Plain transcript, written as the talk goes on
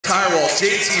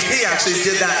JTP actually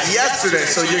did that yesterday,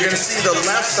 so you're going to see the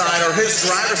left side, or his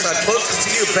driver's side, closest to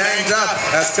you, banged up.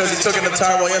 That's because he took in the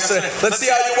tire well yesterday. Let's see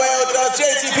how Ueo does.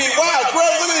 JTP, wow,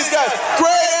 great, look at these guys.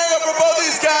 Great angle for both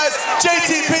these guys.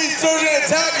 JTP surging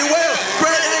attack. Ueo,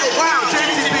 great angle. Wow,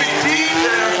 JTP deep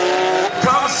there.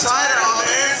 Comes tighter on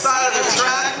the inside of the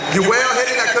track. Ueo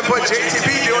hitting that clip point. JTP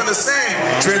doing the same.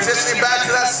 Transitioning back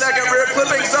to that second rear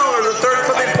clipping zone, or the third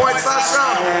clipping point slash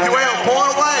zone. Ueo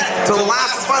pulling away to the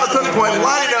last and final clipping point,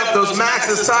 lining up those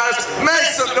Maxxis tires. Make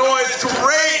some noise.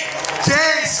 Great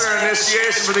gangster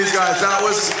initiation for these guys. That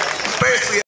was basically